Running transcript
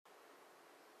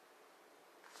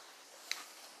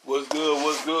What's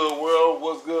good, world?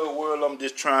 What's good, world? I'm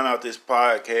just trying out this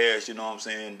podcast, you know what I'm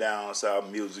saying, Down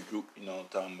South Music Group, you know what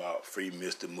I'm talking about, Free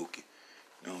Mr. Mookie.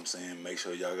 You know what I'm saying? Make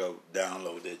sure y'all go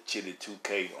download that Chili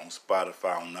 2K on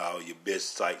Spotify, on all your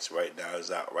best sites right now.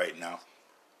 It's out right now.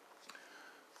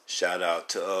 Shout out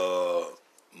to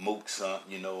Mook son,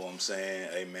 you know what I'm saying?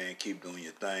 Hey man, keep doing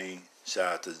your thing.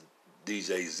 Shout out to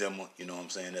DJ Zimmer, you know what I'm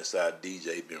saying? That's our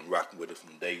DJ, been rocking with us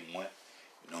from day one.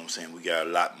 You know what I'm saying? We got a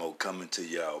lot more coming to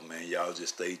y'all, man. Y'all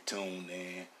just stay tuned,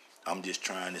 man. I'm just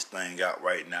trying this thing out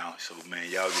right now. So, man,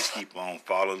 y'all just keep on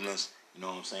following us. You know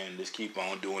what I'm saying? Let's keep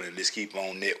on doing it. Let's keep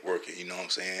on networking. You know what I'm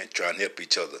saying? Trying to help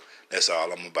each other. That's all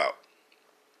I'm about.